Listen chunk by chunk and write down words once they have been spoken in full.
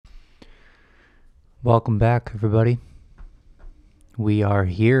Welcome back, everybody. We are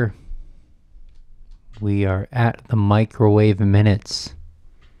here. We are at the Microwave Minutes.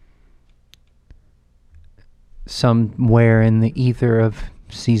 Somewhere in the ether of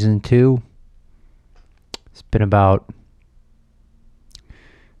season 2. It's been about...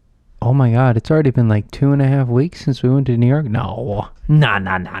 Oh my god, it's already been like 2.5 weeks since we went to New York? No. Nah.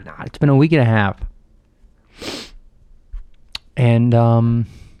 It's been a week and a half. And,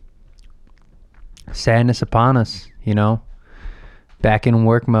 sadness upon us, you know? Back in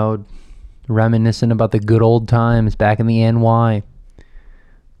work mode. Reminiscing about the good old times back in the NY.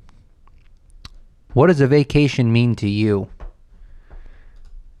 What does a vacation mean to you?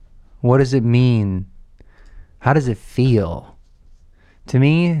 What does it mean? How does it feel? To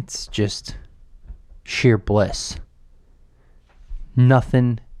me, it's just sheer bliss.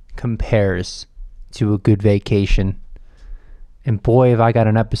 Nothing compares to a good vacation. And boy, have I got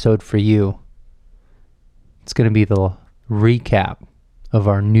an episode for you. It's going to be the recap of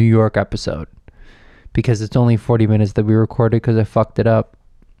our New York episode. Because it's only 40 minutes that we recorded because I fucked it up.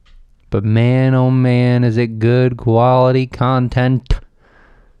 But man, oh man, is it good quality content.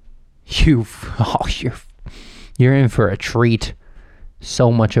 You're in for a treat.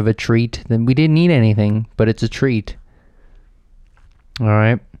 So much of a treat. Then we didn't eat anything, but it's a treat. All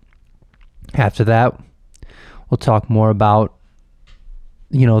right. After that, we'll talk more about,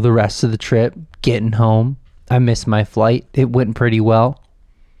 the rest of the trip, getting home. I missed my flight. It went pretty well.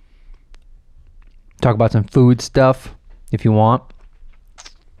 Talk about some food stuff if you want.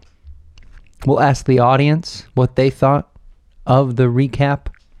 We'll ask the audience what they thought of the recap.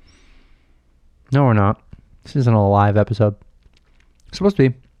 No, we're not. This isn't a live episode. It's supposed to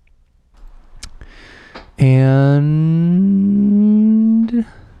be. And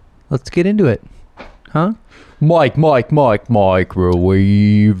let's get into it. Huh? Microwave.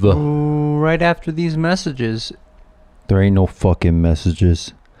 Right after these messages. There ain't no fucking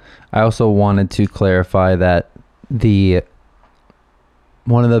messages. I also wanted to clarify that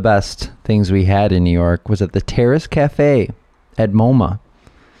one of the best things we had in New York was at the Terrace Cafe at MoMA.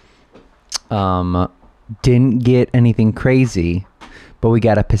 Didn't get anything crazy, but we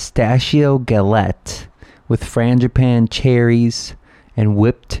got a pistachio galette with frangipane cherries and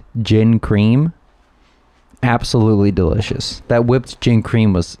whipped gin cream. Absolutely delicious. That whipped gin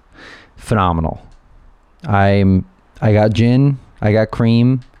cream was phenomenal. I got gin, I got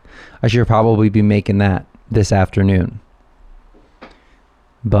cream. I should probably be making that this afternoon.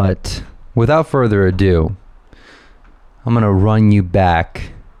 But without further ado, I'm going to run you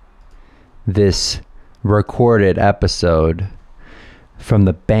back this recorded episode from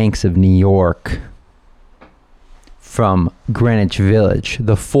the banks of New York, from Greenwich Village,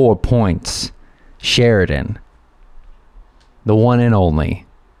 the 4 Points, Sheridan, the one and only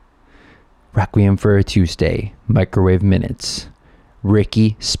Requiem for a Tuesday, Microwave Minutes,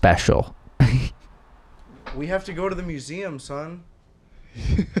 Ricky Special. We have to go to the museum, son.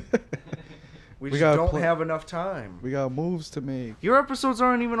 we just don't have enough time. We got moves to make. Your episodes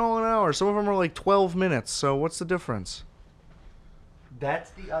aren't even all an hour. Some of them are like 12 minutes. So what's the difference? That's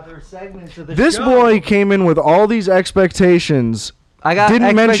the other segment of the This show. boy came in with all these expectations. I got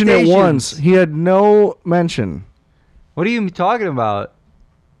Didn't mention it expectations. once. He had no mention. What are you talking about?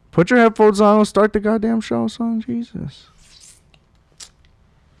 Put your headphones on and start the goddamn show, son. Jesus.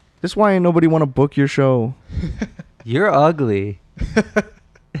 This is why ain't nobody want to book your show. You're ugly.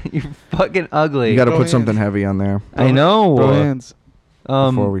 You're fucking ugly. You got to Throw put something hands. heavy on there. I know. Throw hands.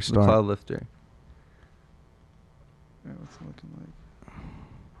 Before we the start. cloud lifter. Yeah, what's it looking like?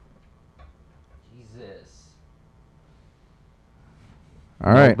 Jesus.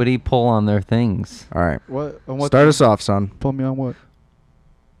 All right. Nobody pull on their things. All right. What? On what? Start us off, son. Pull me on what?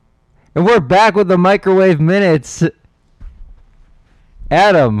 And we're back with the Microwave Minutes.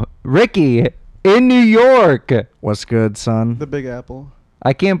 Adam, Ricky, in New York. What's good, son? The Big Apple.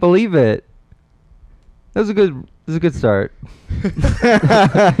 I can't believe it. That was a good start.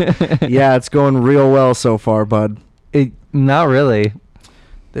 Yeah, it's going real well so far, bud. Not really.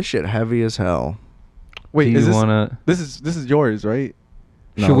 This shit heavy as hell. Wait, Do is you this wanna? this is yours, right?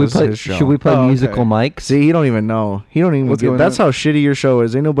 No, Should we this is play? his show. Should we play Oh, okay. musical mics? See, he don't even know. He don't even What's get. going That's on? how shitty your show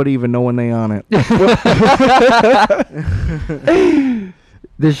is. Ain't nobody even know when they on it.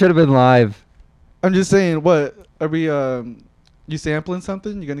 This should have been live. I'm just saying. What are we? You sampling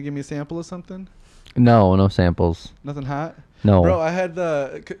something? You gonna give me a sample of something? No samples. Nothing hot. No. Bro, I had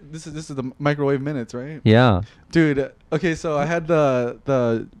this is the Microwave Minutes, right? Yeah. Dude, okay, so I had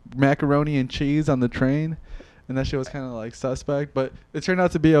the macaroni and cheese on the train, and that shit was kind of like suspect, but it turned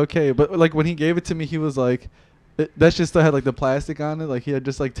out to be okay. But like when he gave it to me, he was like, that shit still had like the plastic on it. Like he had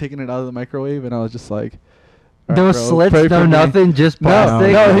just like taken it out of the microwave, and I was just like, "All No right, bro, slits, pray for no me." nothing, just No,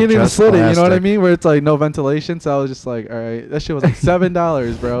 plastic. no, he didn't even Just slit it. You know what I plastic. mean? Where it's like no ventilation. So I was just like, all right, that shit was like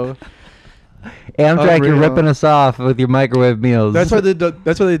 $7, bro. Amtrak, you're Unreal. ripping us off with your microwave meals. That's why they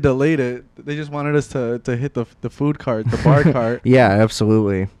delayed it. They just wanted us to hit the food cart, the bar cart. Yeah,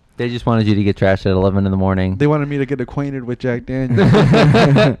 absolutely. They just wanted you to get trashed at 11 in the morning. They wanted me to get acquainted with Jack Daniels.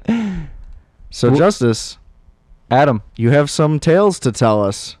 So, Well- Justice, Adam, you have some tales to tell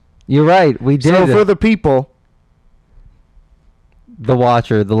us. you're right. We did. So, for the people, the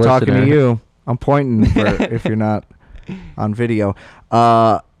watcher, the listener. talking to you, I'm pointing for if you're not on video.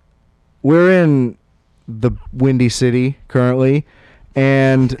 We're in the Windy City currently,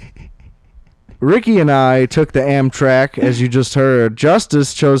 and Ricky and I took the Amtrak, as you just heard.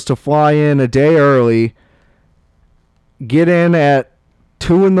 Justice chose to fly in a day early, get in at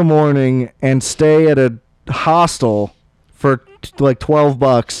 2 in the morning, and stay at a hostel for like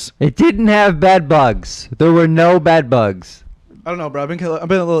 $12. It didn't have bed bugs. There were no bed bugs. I don't know, bro. I've been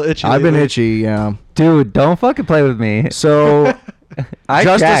a little itchy. I've been lately. itchy, yeah. Dude, don't fucking play with me. So I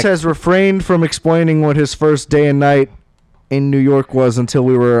Justice checked. has refrained from explaining what his first day and night in New York was until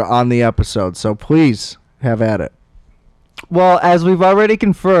we were on the episode. So please have at it. Well, as we've already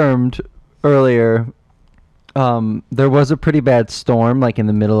confirmed earlier, there was a pretty bad storm, like in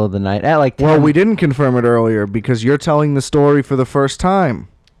the middle of the night at like 10. Well, we didn't confirm it earlier because you're telling the story for the first time.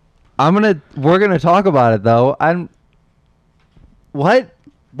 We're gonna talk about it though. What?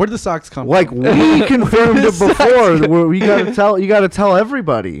 Where did the socks come Like from? we confirmed it Sucks. before. You gotta tell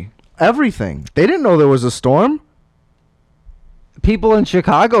everybody everything. They didn't know there was a storm. People in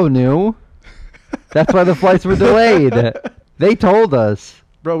Chicago knew. That's why the flights were delayed. They told us.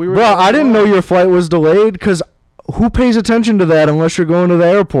 Bro, we were. Bro, I didn't know your flight was delayed because who pays attention to that unless you're going to the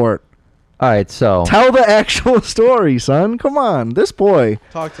airport? All right, so Tell the actual story, son. Come on, this boy.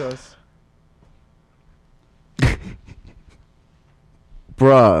 Talk to us.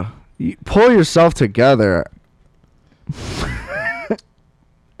 Bruh, pull yourself together.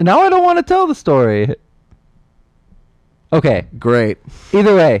 now I don't want to tell the story. Okay. Great.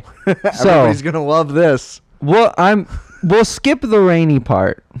 Either way, so Everybody's gonna love this. we'll skip the rainy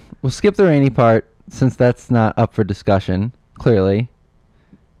part. We'll skip the rainy part since that's not up for discussion. Clearly,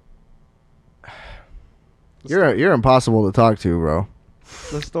 You're impossible to talk to, bro.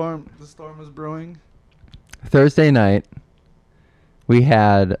 The storm was brewing. Thursday night we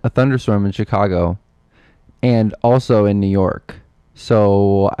had a thunderstorm in Chicago and also in New York.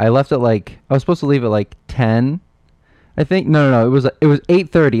 So I left at I was supposed to leave at like 10. I think no, it was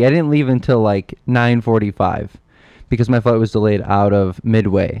 8:30. I didn't leave until like 9:45 because my flight was delayed out of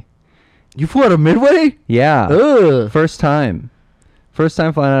Midway. You flew out of Midway? Yeah. Ugh. First time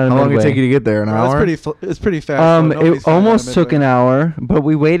flying out of How Midway. long did it take you to get there? An Bro, hour? it's pretty fast. bro. Nobody's It flying out of almost took Midway. an hour, but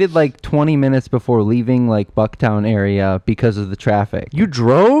we waited like 20 minutes before leaving like Bucktown area because of the traffic. You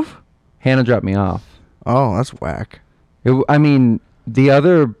drove? Hannah dropped me off. Oh, that's whack. I mean, the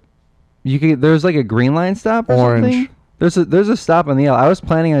other, there's like a green line stop or Orange. something. There's a stop on the L. I was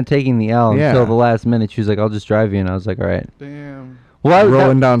planning on taking the L Yeah. until the last minute. She was like, "I'll just drive you," and I was like, "All right." Damn. Well,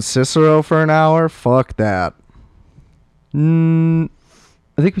 Rolling down Cicero for an hour? Fuck that.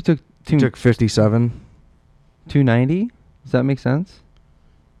 I think we took You took 57. 290. Does that make sense?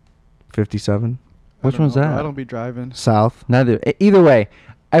 57. I Which don't one's know, bro. that? I don't be driving. South. Neither. Either way,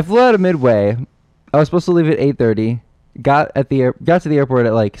 I flew out of Midway. I was supposed to leave at 8:30. Got to the airport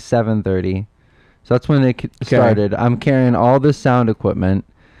at like 7:30. So that's when it started. I'm carrying all this sound equipment,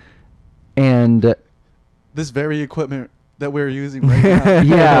 and This very equipment that we're using right now.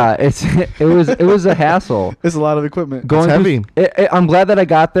 yeah, it was a hassle. It's a lot of equipment. Going It's through- heavy. I'm glad that I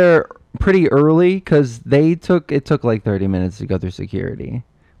got there pretty early because it took like 30 minutes to go through security,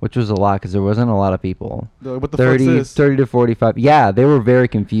 which was a lot because there wasn't a lot of people. They're like, what the 30 fuck's this? 30 to 45. Yeah, they were very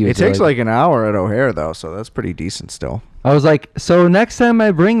confused. It They're takes like an hour at O'Hare, though, so that's pretty decent still. I was like, so next time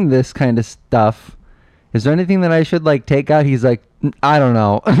I bring this kind of stuff, is there anything that I should like take out? He's like, I don't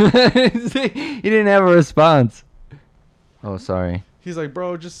know. He didn't have a response. Oh, sorry. He's like,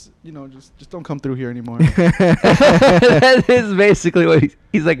 bro, just don't come through here anymore. That is basically what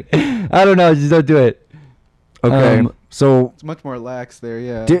he's like. I don't know. Just don't do it. Okay. So, It's much more lax there,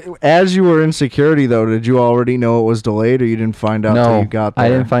 yeah. as you were in security, though, did you already know it was delayed, or you didn't find out till No, you got there? I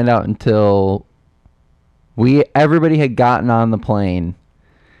didn't find out until everybody had gotten on the plane.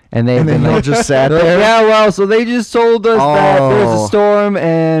 And they And then they just sat they're like, there? yeah, well, so they just told us that there's Oh. a storm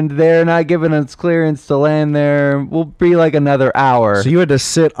and they're not giving us clearance to land there. We'll be like another hour. So you had to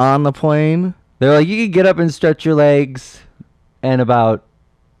sit on the plane? They're like, you can get up and stretch your legs. And about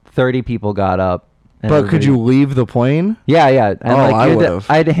 30 people got up And But could everybody- you leave the plane? Yeah, yeah. And Oh, like, I you had to-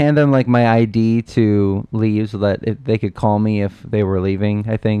 would've. I had to hand them like my ID to leave so that they could call me if they were leaving.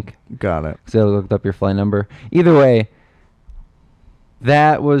 I think Got it. because they looked up your flight number. Either way,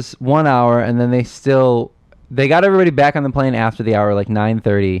 that was 1 hour, and then they got everybody back on the plane after the hour, like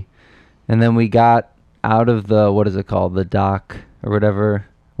 9:30, and then we got out of the, what is it called, the dock or whatever.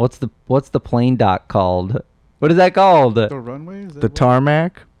 What's the plane dock called? What is that called? The runway? Is that The what-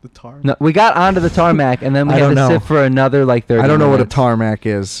 tarmac? The tar. No, we got onto the tarmac, and then we I had don't to know. sit for another like 30 I don't know what a minutes. tarmac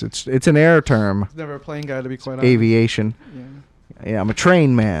is. It's an air term. It's never a plane guy, to be quite honest. Aviation. Yeah. Yeah, I'm a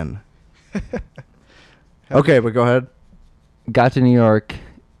train man. Okay, but go ahead. Got to New York.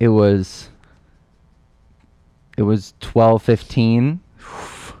 It was 12:15.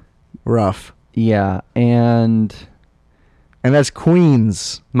 Rough. Yeah, and And that's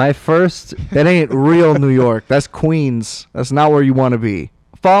Queens. my first That ain't real New York. That's Queens. That's not where you want to be.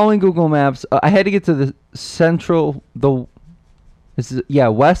 following Google Maps, I had to get to the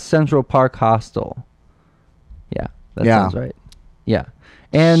West Central Park Hostel. Yeah, that Yeah. sounds right. Yeah,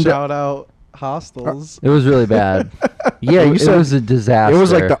 and Shout out hostels. it was really bad. Yeah, you it said was a disaster. it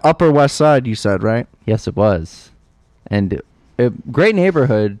was like the Upper West Side, you said, right? Yes, it was, and great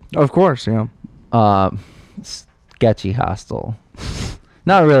neighborhood. Of course, yeah. Sketchy hostel.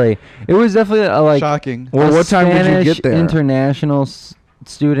 Not really. It was definitely Shocking. Well, a what time did you Spanish get there? international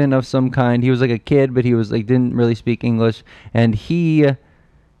student of some kind. He was like a kid, but he was like didn't really speak English, and he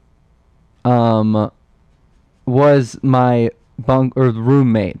was my bunk or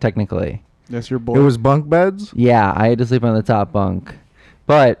roommate technically. That's your boy. It was bunk beds? Yeah, I had to sleep on the top bunk,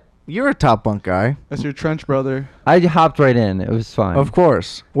 but You're a top bunk guy. That's your trench brother. I hopped right in. It was fine. Of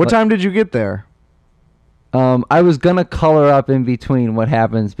course. What But- time did you get there? I was gonna color up in between what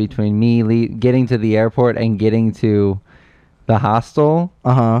happens between me getting to the airport and getting to the hostel,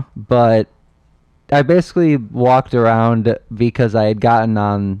 Uh-huh. but I basically walked around because I had gotten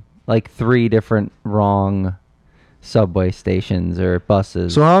on like 3 different wrong subway stations or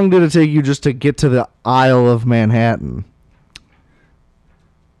buses. So how long did it take you just to get to the Isle of Manhattan?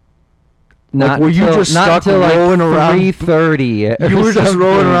 not were you until- just not stuck until rolling like around? 3:30. You were just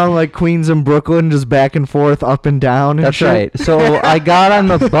rolling around like Queens and Brooklyn, just back and forth, up and down and That's shit? right. So I got on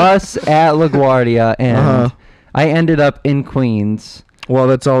the bus at LaGuardia and Uh-huh. I ended up in Queens. Well,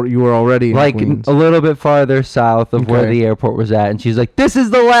 that's all. You were already in Like Queens. a little bit farther south of where Okay. the airport was at, and she's like, "This is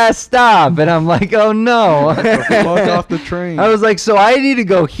the last stop," and I'm like, "Oh no!" Fuck off the train. I was like, "So I need to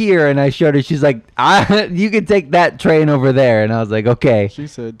go here," and I showed her. She's like, "You can take that train over there," and I was like, "Okay." She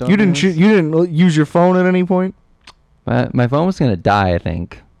said, You didn't "Dumbass." you didn't use your phone at any point? My phone was gonna die, I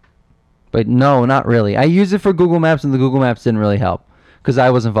think, but no, not really. I used it for Google Maps, and the Google Maps didn't really help because I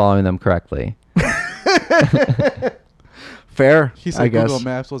wasn't following them correctly. Fair, He said I guess. Google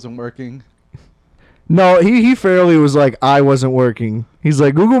Maps wasn't working. No, he fairly was like, I wasn't working. He's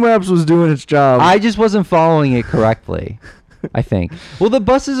like, Google Maps was doing its job. I just wasn't following it correctly, I think. Well, the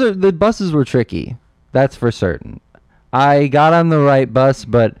buses were tricky. That's for certain. I got on the right bus,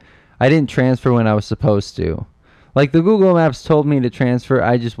 but I didn't transfer when I was supposed to. Like the Google Maps told me to transfer,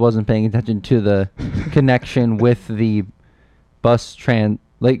 I just wasn't paying attention to the connection with the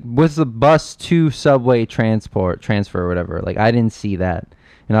with the bus to subway transfer or whatever. Like I didn't see that.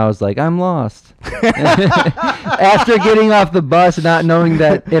 And I was like, I'm lost. After getting off the bus, not knowing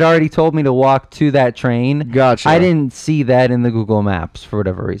that it already told me to walk to that train. Gotcha. I didn't see that in the Google Maps for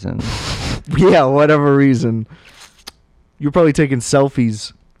whatever reason. Yeah, whatever reason. You're probably taking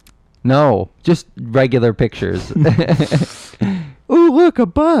selfies. No, just regular pictures. Ooh, look, a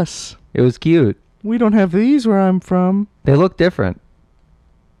bus. It was cute. We don't have these where I'm from. They look different.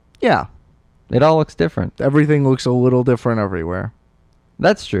 Yeah, It all looks different. everything looks a little different everywhere.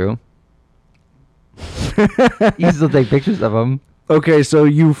 That's true. You can still take pictures of them. Okay, so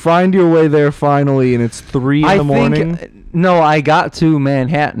you find your way there finally, and it's 3 in the morning. No, I got to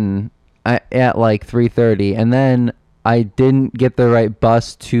Manhattan at like 3:30, and then I didn't get the right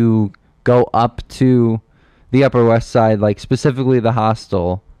bus to go up to the Upper West Side, like specifically the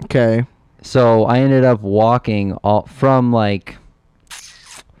hostel. Okay. So I ended up walking all from like,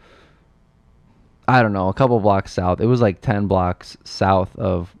 I don't know, a couple blocks south. It was like 10 blocks south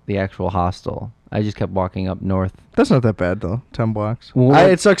of the actual hostel. I just kept walking up north. That's not that bad, though. 10 blocks. Well,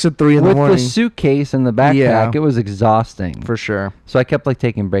 It sucks at 3 in the With morning. the suitcase and the backpack, Yeah. it was exhausting. For sure. So I kept like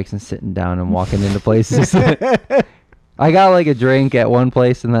taking breaks and sitting down and walking into places. I got like a drink at one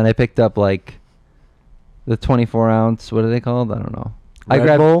place, and then I picked up like the 24 ounce. What are they called? I don't know. I Red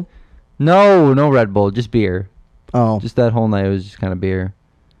grabbed Bull? no Red Bull, just beer. Oh. Just that whole night, it was just kind of beer.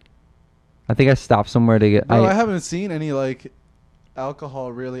 I think I stopped somewhere to get. Bro, I haven't seen any like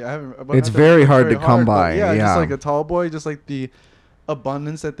alcohol really. I haven't. It's very hard to come by, Yeah, yeah. just like a tall boy, just like the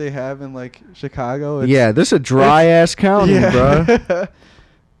abundance that they have in like Chicago. It's, Yeah, this is a dry ass county, bro.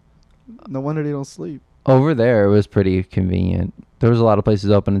 No wonder they don't sleep. Over there, it was pretty convenient. There was a lot of places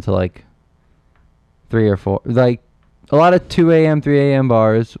open until like 3 or 4. Like a lot of 2 a.m., 3 a.m.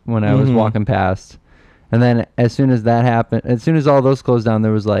 bars when I was Mhm. walking past. And then as soon as that happened, as soon as all those closed down,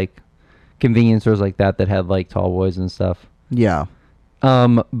 there was like convenience stores like that had like tall boys and stuff. Yeah.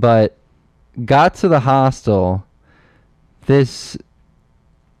 But got to the hostel. This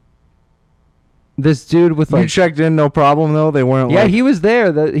dude with You like checked in, no problem though. They weren't. yeah, like, he was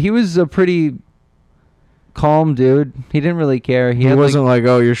there. He was a pretty calm dude. He didn't really care. He had wasn't like,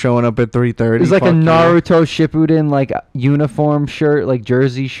 oh, you're showing up at 3:30. it was like a fuck you. Naruto Shippuden like uniform shirt, like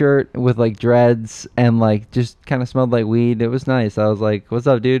jersey shirt with like dreads and like just kind of smelled like weed. It was nice. I was like, "What's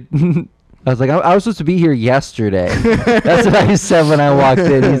up, dude?" I was like, I was supposed to be here yesterday. That's what I said when I walked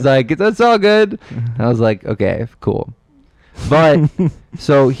in. He's like, "That's all good." I was like, "Okay, cool." But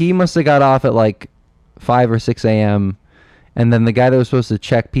so he must have got off at like 5 or 6 a.m. and then the guy that was supposed to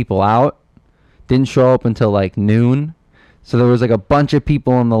check people out didn't show up until like noon. So there was like a bunch of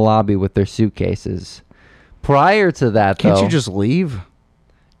people in the lobby with their suitcases. Prior to that, Can't though, you just leave?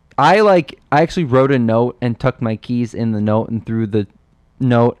 I actually wrote a note and tucked my keys in the note and threw the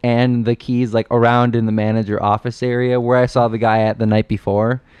note and the keys like around in the manager office area where I saw the guy at the night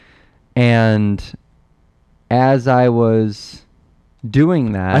before. And as I was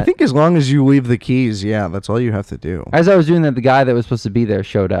doing that, I think as long as you leave the keys, yeah, that's all you have to do. as I was doing that, the guy that was supposed to be there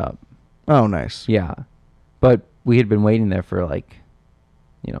showed up. Oh, nice. Yeah. But we had been waiting there for like,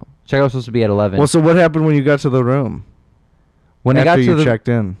 check was supposed to be at 11. Well, so what happened when you got to the room? When I after got to you the checked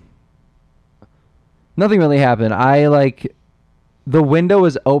in. nothing really happened. The window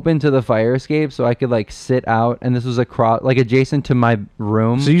was open to the fire escape, so I could like sit out, and this was adjacent to my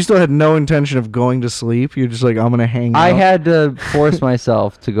room. So you still had no intention of going to sleep? You're just like, I'm gonna hang I out had to force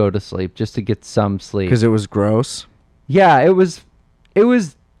myself to go to sleep just to get some sleep. because it was gross. Yeah, it was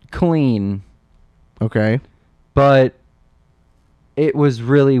clean, Okay. but it was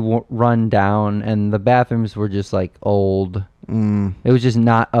really run down, and the bathrooms were just like old. Mm. It was just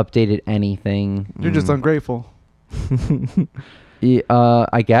not updated anything. You're just ungrateful.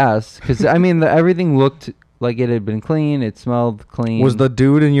 I guess, because I mean, everything looked like it had been clean. It smelled clean. Was the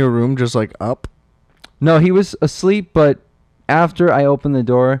dude in your room just like up? No, he was asleep. But after I opened the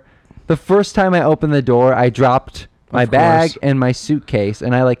door, the first time I opened the door, I dropped my Of bag course. and my suitcase,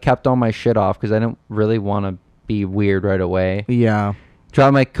 and I like kept all my shit off because I didn't really want to be weird right away. Yeah.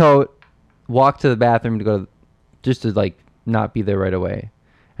 Dropped my coat, walked to the bathroom to go, just to like not be there right away,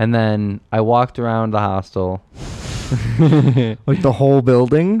 and then I walked around the hostel. Like the whole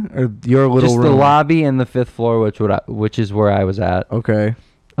building or your little Just room? the lobby and the 5th floor, which is where I was at. Okay.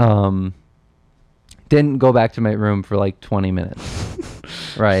 Didn't go back to my room for like 20 minutes.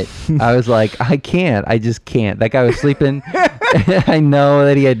 Right. I was like, I just can't. That guy was sleeping. I know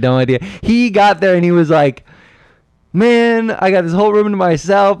that he had no idea. He got there and he was like, man, I got this whole room to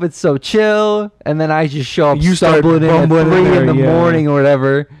myself. It's so chill. And then I just show up You start stumbling in at bumbling in 3 there, in the yeah. morning or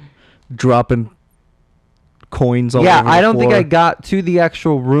whatever. Dropping coins all Yeah, over the I don't think floor. I got to the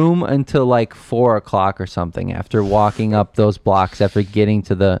actual room until like 4 o'clock or something after walking up those blocks after getting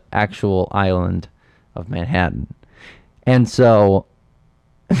to the actual island of Manhattan. And so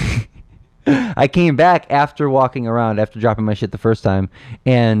I came back after walking around, after dropping my shit the first time,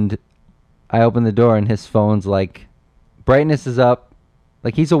 and I opened the door and his phone's like, brightness is up.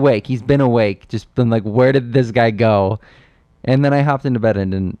 Like he's awake. He's been awake. Just been like, where did this guy go? And then I hopped into bed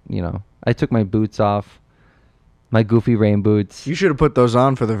and didn't, I took my boots off. My goofy rain boots. You should have put those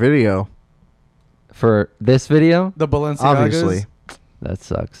on for the video. For this video? The Balenciagas. Obviously. That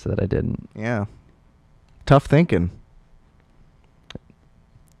sucks that I didn't. Yeah. Tough thinking.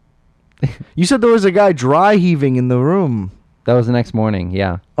 You said there was a guy dry heaving in the room. That was the next morning,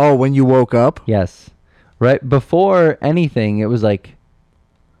 yeah. Oh, when you woke up? Yes. Right before anything, it was like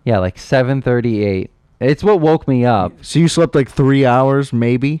 7:38. It's what woke me up. So you slept like 3 hours,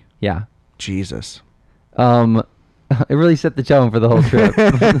 maybe? Yeah. Jesus. It really set the tone for the whole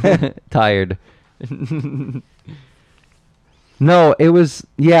trip. Tired. No, it was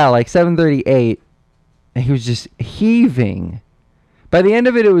like 7:38. And he was just heaving. By the end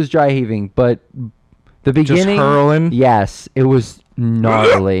of it, it was dry heaving, but the beginning, hurling? Yes, it was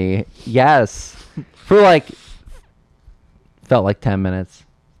gnarly. Yes, for felt like 10 minutes.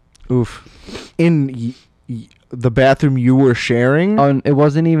 Oof. In the bathroom you were sharing? Oh, it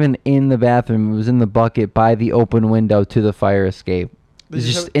wasn't even in the bathroom. It was in the bucket by the open window to the fire escape. They It's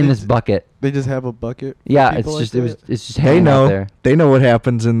just have- in they this j- bucket. They just have a bucket. for Yeah, it's people like just it was that? it's just They hanging out know. there. They know what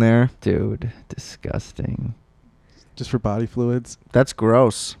happens in there. Dude, disgusting. Just for body fluids. That's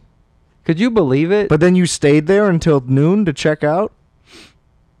gross. Could you believe it? But then you stayed there until noon to check out?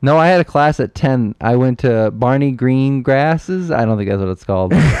 No, I had a class at 10. I went to Barney Green Grasses. I don't think that's what it's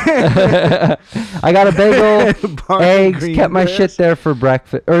called. I got a bagel, Barney eggs, Green kept my Grass? shit there for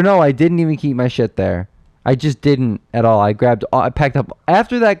breakfast. Or no, I didn't even keep my shit there. I just didn't at all. I packed up.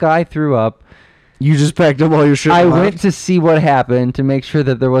 After that guy threw up, You just packed up all your shit. I and went left? to see what happened to make sure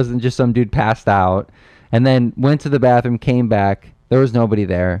that there wasn't just some dude passed out. And then went to the bathroom, came back. There was nobody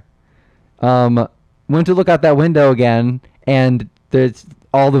there. Went to look out that window again, and there's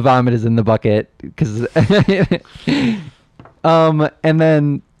all the vomit is in the bucket. And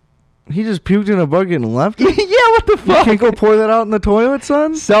then He just puked in a bucket and left yeah, it? what the You fuck? can't go pour that out in the toilet,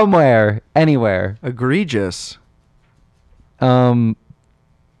 son? Somewhere, anywhere. Egregious. Put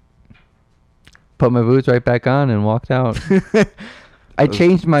my boots right back on and walked out. I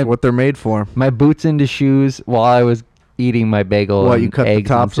changed my What they're made for. my boots into shoes while I was eating my bagel What, and you cut the eggs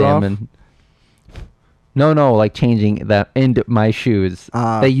tops and off? salmon. No, like changing that into my shoes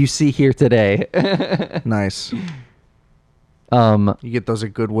Ah. that you see here today. Nice. You get those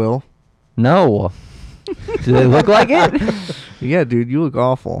at Goodwill? no. Do they look like it? Yeah, dude, you look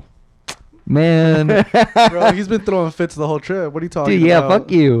awful. Man. Bro, he's been throwing fits the whole trip. What are you talking Dude, yeah, about?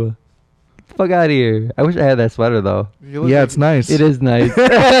 fuck you. Get the fuck out of here. I wish I had that sweater though. You look Yeah, like- it's nice. It is nice.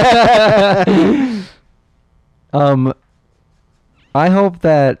 I hope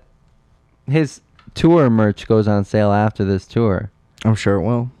that his tour merch goes on sale after this tour. I'm sure it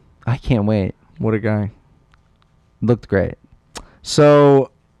will. I can't wait. What a guy. Looked great.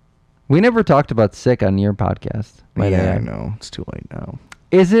 So, We never talked about Sick on your podcast. might yeah, I add. know. It's too late now.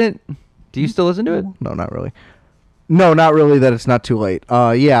 Is it? Do you still listen to it? No, not really. No, not really that it's not too late.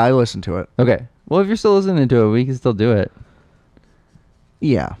 Yeah, I listened to it. Okay. Well, if you're still listening to it, we can still do it.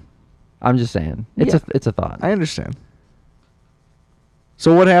 Yeah, I'm just saying. It's Yeah. it's a thought. I understand.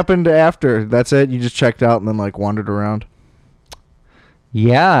 So what happened after? That's it? You just checked out and then like wandered around?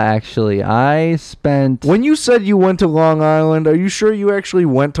 Yeah, actually, I spent. When you said you went to Long Island, are you sure you actually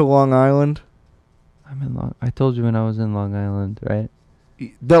went to Long Island? I'm in Long. I told you when I was in Long Island, right?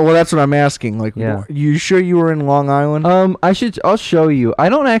 Well, that's what I'm asking. Like, Yeah. you sure you were in Long Island? I'll show you. I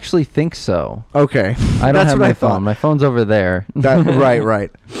don't actually think so. Okay. I don't That's have what my I thought. phone. My phone's over there. Right.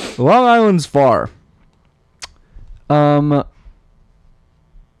 Long Island's far.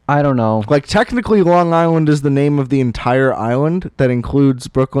 I don't know. Like, technically, Long Island is the name of the entire island that includes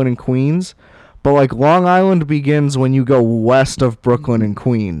Brooklyn and Queens. But, like, Long Island begins when you go west of Brooklyn and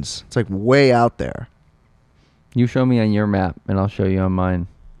Queens. It's, like, way out there. You show me on your map, and I'll show you on mine.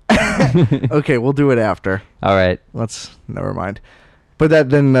 Okay, we'll do it after. All right. Never mind. But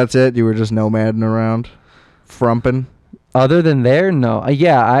that's it? You were just nomading around? Frumping? Other than there, no.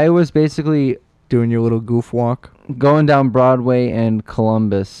 Yeah, I was basically Doing your little goof walk? going down Broadway and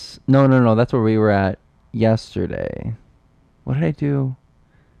Columbus. No. That's where we were at yesterday. What did I do?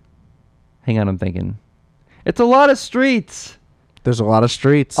 Hang on, I'm thinking. It's a lot of streets. There's a lot of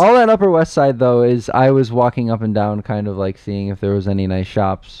streets. All that Upper West Side, though, is I was walking up and down kind of like seeing if there was any nice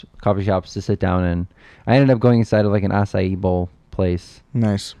shops, coffee shops to sit down in. I ended up going inside of like an acai bowl place.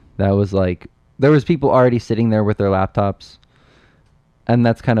 Nice. That was like, there was people already sitting there with their laptops. And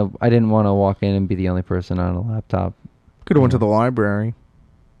that's kind of, I didn't want to walk in and be the only person on a laptop. Could have went to the library.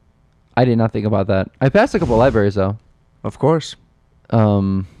 I did not think about that. I passed a couple libraries, though. Of course. Did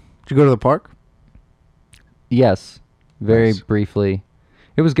Did you go to the park? Yes. Very Nice. briefly.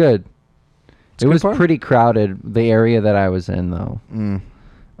 It was good. It's a It good was park. pretty crowded, the area that I was in, though.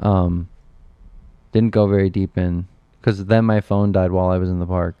 Didn't go very deep in, because then my phone died while I was in the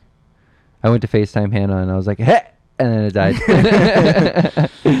park. I went to FaceTime Hannah, and I was like, hey! And then it died.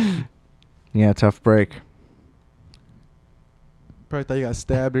 Yeah, tough break. Probably thought you got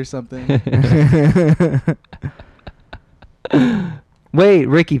stabbed or something. Wait,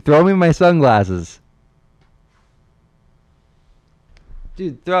 Ricky, throw me my sunglasses.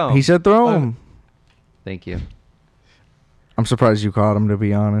 Dude, throw 'em. He said throw him. Thank you. I'm surprised you caught him, to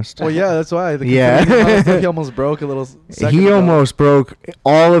be honest. Well, yeah, that's why. Yeah. He almost broke a little. Second He ago. almost broke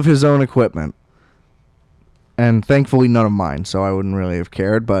all of his own equipment. And thankfully none of mine, so I wouldn't really have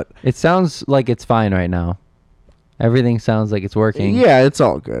cared, but It sounds like it's fine right now. Everything sounds like it's working. yeah, it's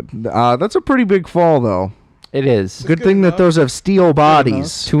all good. That's a pretty big fall, though. It is. Good good thing that enough. those have steel bodies.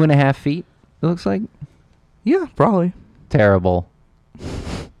 2.5 feet, it looks like. Yeah, probably. Terrible.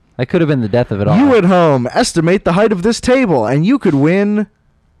 That could have been the death of it all. You at home, estimate the height of this table, and you could win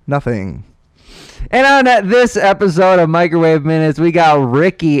nothing. And on this episode of Microwave Minutes, we got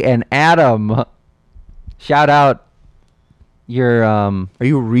Ricky and Adam. Shout out your Are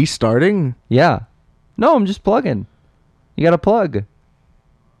you restarting? yeah. No, I'm just plugging. You got to plug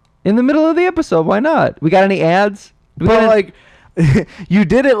in the middle of the episode. Why not? We got any ads? We got But any- like, you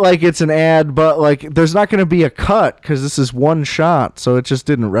did it like it's an ad, but like, there's not going to be a cut because this is one shot, so it just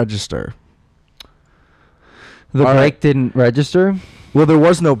didn't register. the all break right. didn't register. Well, there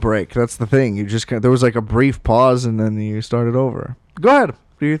was no break. That's the thing. You just there was like a brief pause, and then you started over. Go ahead,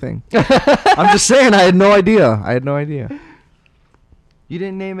 do your thing. I'm just saying, I had no idea. You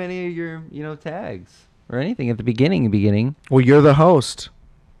didn't name any of your, tags or anything at the beginning. Well, you're the host.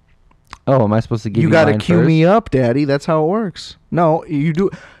 Oh, am I supposed to give you You got to mine cue first? me up, Daddy. That's how it works. No, you do.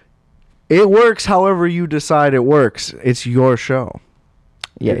 It works however you decide it works. It's your show.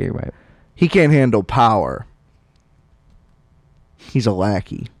 Yeah, you're right. He can't handle power. He's a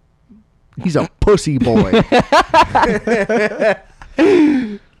lackey. He's a pussy boy.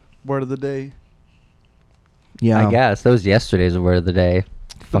 Word of the day. Yeah. I guess that was yesterday's word of the day.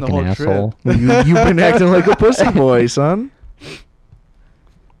 Been the Fucking whole asshole. trip. You've been acting like a pussy boy, son.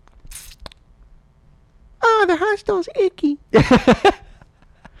 Oh, the hostel's icky.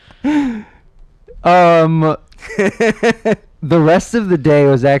 The rest of the day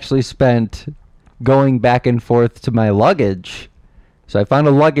was actually spent going back and forth to my luggage. So I found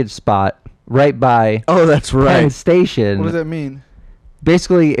a luggage spot right by Oh, that's Penn right. Station. What does that mean?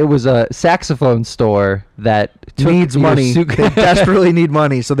 Basically, it was a saxophone store that took Needs your money. suit- They desperately need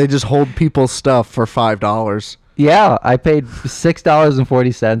money, so they just hold people's stuff for $5. Yeah, I paid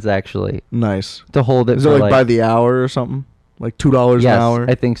 $6.40 actually Nice. to hold it Is it for like by the hour or something? Like $2 yes, an hour?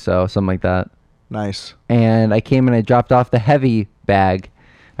 I think so, something like that. Nice. And I came and I dropped off the heavy bag.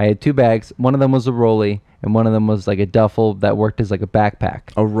 I had two bags. One of them was a rolly, and one of them was like a duffel that worked as like a backpack.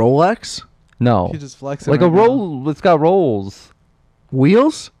 A Rolex? No, He's just flexing. like a right now. roll. It's got rolls.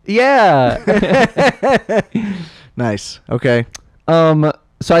 Wheels? Yeah. Nice. Okay. So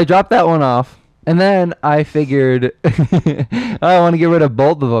I dropped that one off, and then I figured I want to get rid of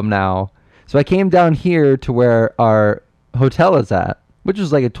both of them now. So I came down here to where our hotel is at, which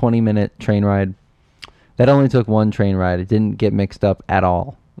was like a 20-minute train ride. That only took one train ride. It didn't get mixed up at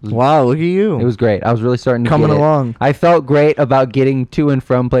all. Wow, look at you. It was great. I was really starting to Coming get it. along. I felt great about getting to and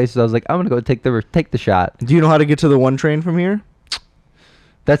from places. I was like, I'm gonna go take the shot. Do you know how to get to the one train from here?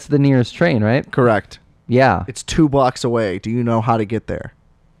 That's the nearest train, right? Correct. Yeah. It's 2 blocks away. Do you know how to get there?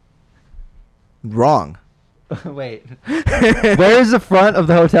 Wrong. Wait. Where is the front of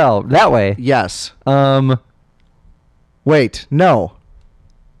the hotel? That way. Yes. Wait. No.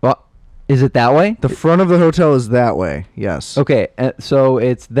 Well, is it that way? The front of the hotel is that way. Yes. Okay, so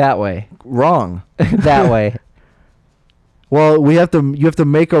it's that way. Wrong. That way. Well, you have to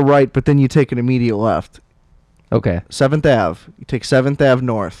make a right, but then you take an immediate left. Okay. 7th Ave. You take 7th Ave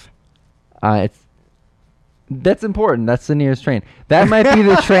north. That's important. That's the nearest train. That might be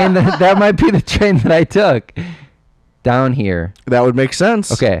the train that might be the train that I took down here. That would make sense.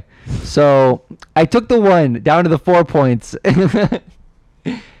 Okay. So I took the one down to the 4 Points.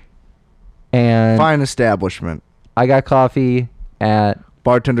 And Fine establishment. I got coffee at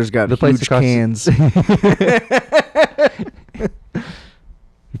Bartender's got the place huge across cans.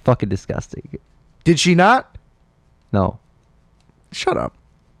 Fucking disgusting. Did she not? No, Shut up.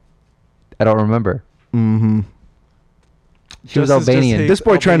 I don't remember. Mm-hmm. She was Justice just Albanian. hates This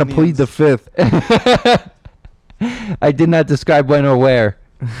boy trying to plead the fifth. I did not describe when or where.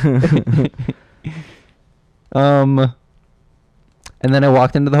 And then I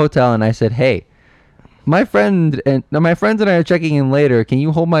walked into the hotel and I said, "Hey, my friends and I are checking in later. Can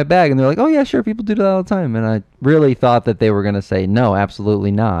you hold my bag?" And they're like, "Oh yeah, sure. People do that all the time." And I really thought that they were gonna say no,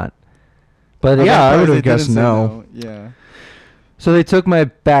 absolutely not. But Yeah, I Surprised would've they guessed didn't say no. Yeah. So they took my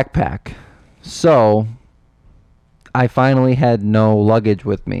backpack. So I finally had no luggage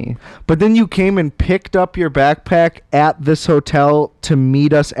with me. But then you came and picked up your backpack at this hotel to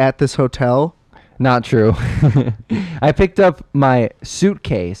meet us at this hotel. Not true. I picked up my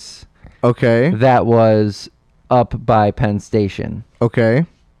suitcase Okay. that was up by Penn Station. Okay.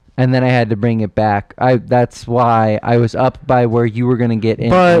 And then I had to bring it back. That's why I was up by where you were going to get in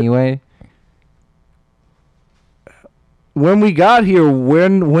But- anyway. When we got here,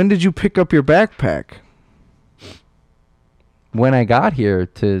 when did you pick up your backpack? When I got here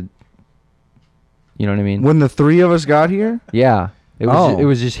to, you know what I mean? When the three of us got here? Yeah. It was Oh. it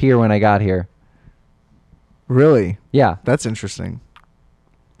was just here when I got here. Really? Yeah. That's interesting.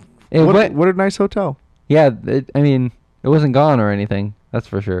 It went, What a nice hotel. yeah, I mean, it wasn't gone or anything. That's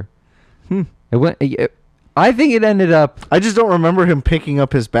for sure. Hmm. I think it ended up I just don't remember him picking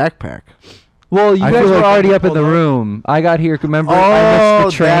up his backpack. Well, you I guys feel were like already I up in the pulled up. room. I got here. Remember, Oh, I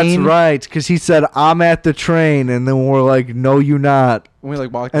missed the train. that's right. Because he said, "I'm at the train," and then we're like, "No, you not." When we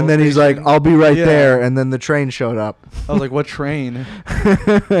like walked. And the then whole he's like, station. "I'll be right Yeah. there," and then the train showed up. I was like, what train?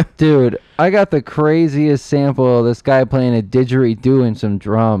 Dude, I got the craziest sample of this guy playing a didgeridoo and some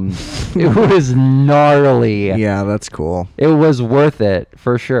drums. It was gnarly. Yeah, that's cool. It was worth it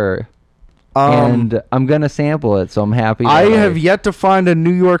for sure. And I'm gonna sample it, so I'm happy. I that have yet to find a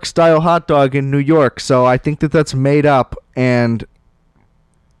New York style hot dog in New York, so I think that that's made up, and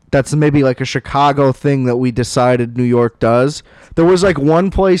that's maybe like a Chicago thing that we decided New York does. There was like one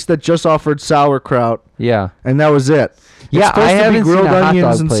place that just offered sauerkraut, Yeah. and that was it. Yeah, it's supposed I to haven't be seen grilled a hot onions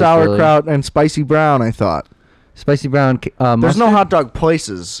dog and place, sauerkraut and spicy brown. I thought Spicy brown. there's Mustard? no hot dog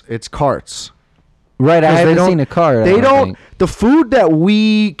places; it's carts. Right, I 'Cause they haven't don't- seen a card. I They don't. think. The food that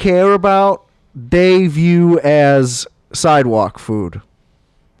we care about, they view as sidewalk food.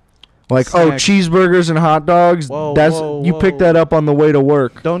 Like, Snacks. cheeseburgers and hot dogs. Whoa, that's whoa, you pick whoa. that up on the way to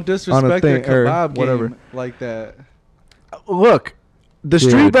work. Don't disrespect thing, the or kebab whatever. game like that. Look, the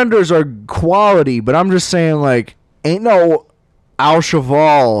street Dude. vendors are quality, but I'm just saying, like, ain't no Al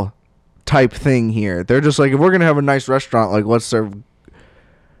Cheval type thing here. They're just like, if we're gonna have a nice restaurant, like, let's serve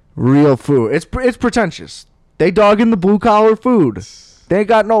real food. It's pretentious. They dog in the blue collar food. They ain't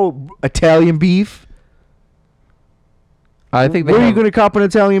got no Italian beef. I think Where are you have- gonna cop an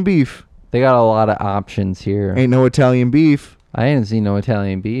Italian beef? they got a lot of options here. Ain't no Italian beef. I didn't see no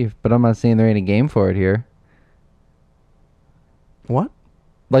Italian beef, but I'm not saying there ain't a game for it here. What?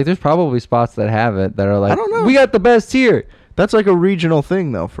 Like, there's probably spots that have it that are like, I don't know. we got the best here. That's like a regional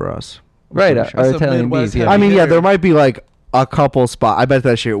thing, though, for us. I'm Right, pretty sure. our It's a Italian Midwest beef. Yeah. I mean, yeah, hitter. there might be like a couple spot. I bet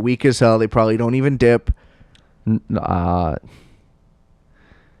that shit weak as hell. They probably don't even dip. Uh,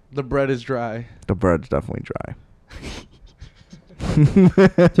 The bread is dry. The bread's definitely dry.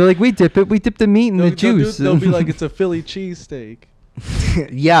 so like we dip the meat in the juice. They'll be like, it's a Philly cheesesteak.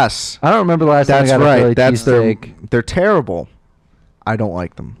 Yes, I don't remember the last that's time I got a Philly right. That's cheesesteak. they're terrible. I don't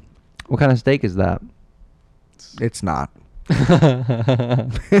like them. What kind of steak is that? It's not. It's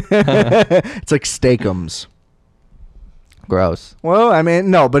like steakums. Gross. Well, I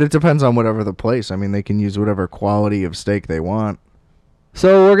mean, no, but it depends on whatever the place. I mean, they can use whatever quality of steak they want.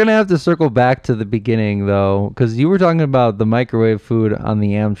 So we're gonna have to circle back to the beginning though, because you were talking about the microwave food on the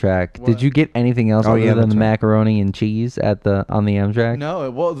Amtrak. What? Did you get anything else Oh, other yeah, than that's the right. macaroni and cheese at the on the Amtrak? No,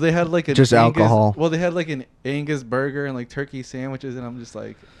 well, they had like an Just Angus, alcohol. Well, they had like an Angus burger and like turkey sandwiches, and I'm just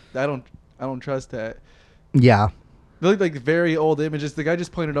like, I don't trust that. Yeah. They look like very old images. The guy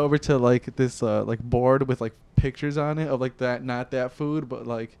just pointed over to like this like board with like pictures on it of like that, not that food, but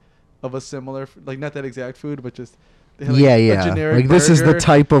like of a similar, like not that exact food, but just they had, like, Yeah, a yeah. generic Like, this is the burger.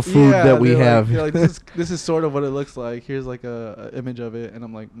 type of food Yeah, that we they're like- have. you're like, this is sort of what it looks like. Here's like a image of it, and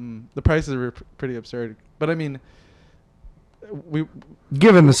I'm like, the prices were pretty absurd. But I mean, we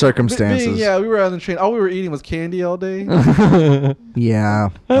Given the being, circumstances. yeah, we were on the train. All we were eating was candy all day. Yeah.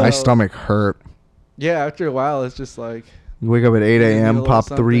 My Oh. stomach hurt. Yeah, after a while, it's just like, You wake up at 8 Give me a a.m., little pop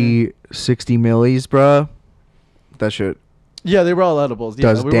something. 360 millis, bruh. That shit. yeah, they were all edibles. Yeah,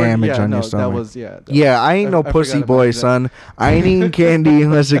 Does we weren't- damage yeah, on no, your That stomach. was that Yeah, I ain't I no forgot pussy about boy, that. son. I ain't eating candy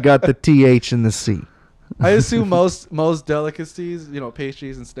unless it got the TH and the C. I assume most delicacies,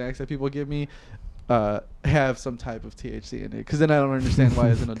 pastries and snacks that people give me, have some type of THC in it. Because then I don't understand why,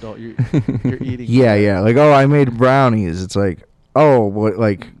 as an adult, you're eating. Yeah, yeah. Like, oh, I made brownies. It's like, oh, what,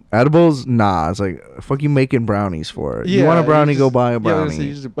 like, edibles? Nah. It's like, fuck you making brownies for? You want a brownie, go buy a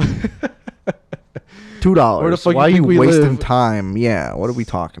brownie. $2. Where the fuck Why are you you think we wasting live? time? Yeah, what are we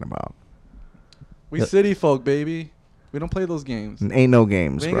talking about? We city folk, baby. We don't play those games. Ain't no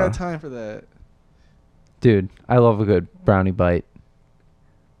games, We ain't bro. got time for that. Dude, I love a good brownie bite.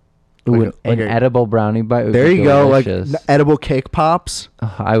 Ooh, Like an a- edible brownie bite would There be you go, like delicious. edible cake pops.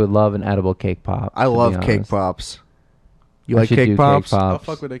 I would love an edible cake pop. I to be love cake honest. pops. You I like should do cake pops? I'll pops.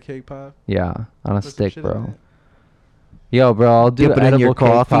 fuck with a cake pop. Yeah, on a Put some stick, shit in bro. it. Yo, bro, I'll do Dip it in your edible cake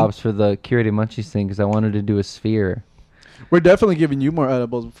coffee. pops for the curated munchies thing because I wanted to do a sphere. We're definitely giving you more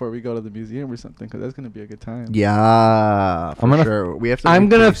edibles before we go to the museum or something, because that's gonna be a good time. Yeah, for I'm gonna- sure. We have to. I'm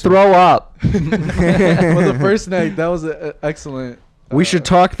make gonna pretty soon. throw up. Well, the first night that was excellent. We should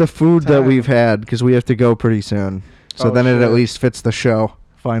talk the food that time. we've had because we have to go pretty soon. So Oh, then it at shit. least fits the show.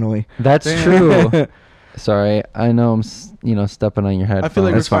 Finally. That's Damn. true. Sorry, I know I'm stepping on your head. I feel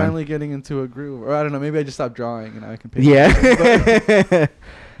like That's we're fine. finally getting into a groove, or I don't know. Maybe I just stopped drawing and I can paint. Yeah.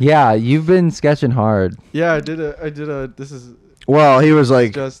 Yeah, you've been sketching hard. Yeah, I did a. This is Well, he was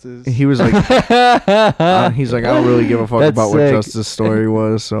like, justice. he's like, he's like, I don't really give a fuck That's about what sick. Justice's story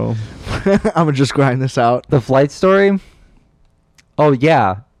was, so I'm gonna just grind this out. The flight story? Oh,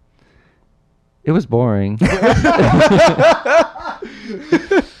 yeah. It was boring. talking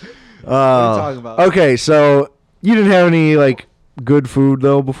about? Okay, so you didn't have any like good food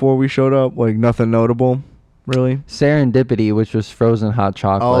though before we showed up, like nothing notable, really. Serendipity, which was frozen hot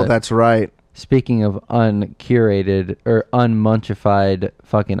chocolate. Oh, that's right. Speaking of uncurated or unmunchified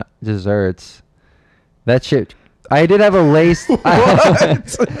fucking desserts, that shit. I did have a lace.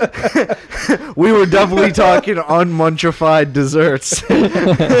 We were definitely talking unmunchified desserts.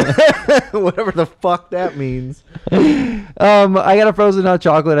 Whatever the fuck that means. I got a frozen hot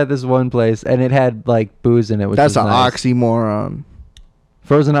chocolate at this one place, and it had like booze in it, which That's was an nice. oxymoron.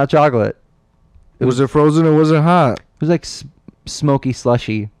 Frozen hot chocolate. Was it frozen or was it hot? It was like smoky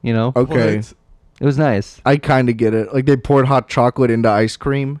slushy, you know. Okay. What? It was nice, I kind of get it. Like they poured hot chocolate into ice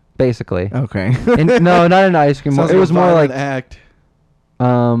cream. basically. Okay. And, no, not an ice cream. Sounds It like was a more violent like act.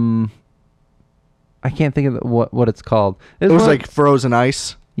 I can't think of what it's called. It was more like frozen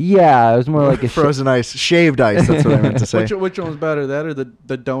ice. yeah, it was more like a frozen ice, shaved ice. That's what I meant to say. Which one was better, that or the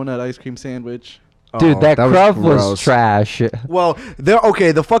donut ice cream sandwich? dude. Oh, That Cruff was gross. trash. Well,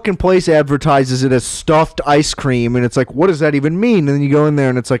 the fucking place advertises it as stuffed ice cream, and it's like, what does that even mean? And then you go in there,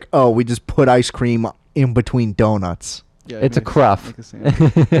 and it's like, oh, we just put ice cream in between donuts. Yeah, It's a makes- Cruff. make a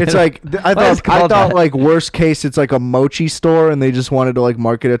sandwich. It's like I Why is it thought called that? like worst case, it's like a mochi store, and they just wanted to like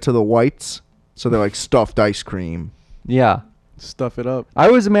market it to the whites, so they're like stuffed ice cream. Yeah, Stuff it up. I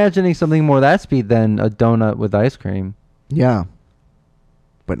was imagining something more that speed than a donut with ice cream. Yeah,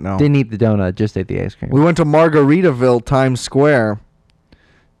 but no. Didn't eat the donut, just ate the ice cream. We went to Margaritaville, Times Square.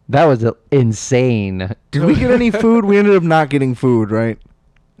 That was insane. Did we get any food? We ended up not getting food, right?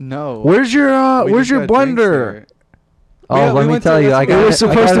 No. Where's your We Where's just your got drinks blender? there. Oh, Yeah, let we me went to- tell you, that's I what- got It was I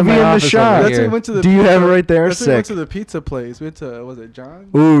got supposed it to be my in the office over shop. That's when here. we went to the. Do you have it pizza- right there? That's when we went Sick. to the pizza place. We went to, was it John?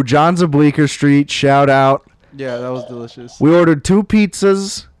 Ooh, John's of Bleecker Street. Shout out. Yeah, that was delicious. We ordered 2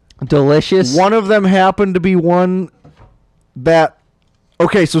 pizzas. Delicious. One of them happened to be one that.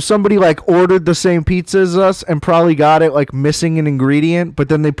 Okay, so somebody like ordered the same pizza as us and probably got it like missing an ingredient, but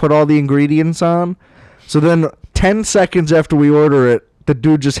then they put all the ingredients on. So then 10 seconds after we order it, the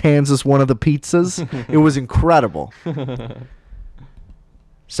dude just hands us one of the pizzas. It was incredible.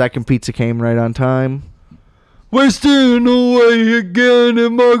 Second pizza came right on time. We're staying away again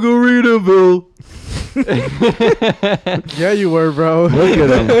in Margaritaville. Yeah, you were, bro. Look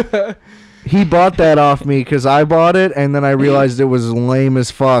at him. He bought that off me because I bought it, and then I realized it was lame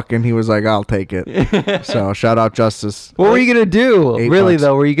as fuck, and he was like, I'll take it. So shout out Justice. What were you gonna do? $8. Really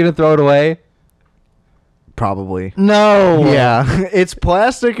though, were you gonna throw it away? Probably. No. Yeah, it's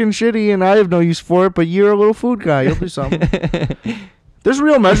plastic and shitty, and I have no use for it. But you're a little food guy; you'll do something. There's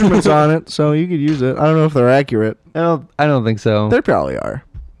real measurements on it, so you could use it. I don't know if they're accurate. I don't think so. They probably are.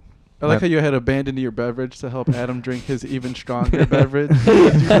 I like how you had abandoned your beverage to help Adam drink his even stronger beverage.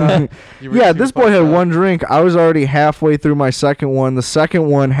 You were Yeah, too this boy had fucked up. one drink. I was already halfway through my second one. The second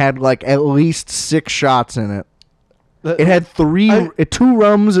one had like at least 6 shots in it. It had 2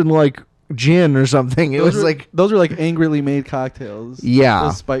 rums and like gin or something. It Those was were- like, those were like angrily made cocktails. Yeah. It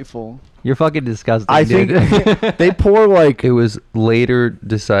was spiteful. You're fucking disgusting. I think dude. they pour like, It was later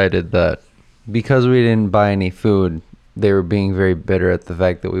decided that because we didn't buy any food, they were being very bitter at the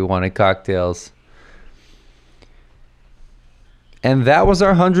fact that we wanted cocktails. And that was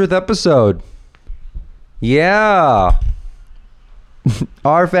our 100th episode. Yeah.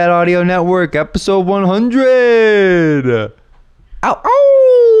 Our Fat Audio Network, episode 100. Ow,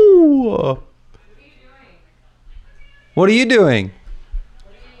 ow. What are you doing?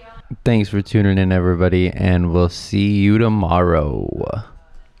 Thanks for tuning in, everybody, and we'll see you tomorrow.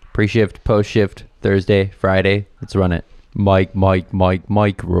 Pre-shift, post-shift, Thursday, Friday. Let's run it. Microwave.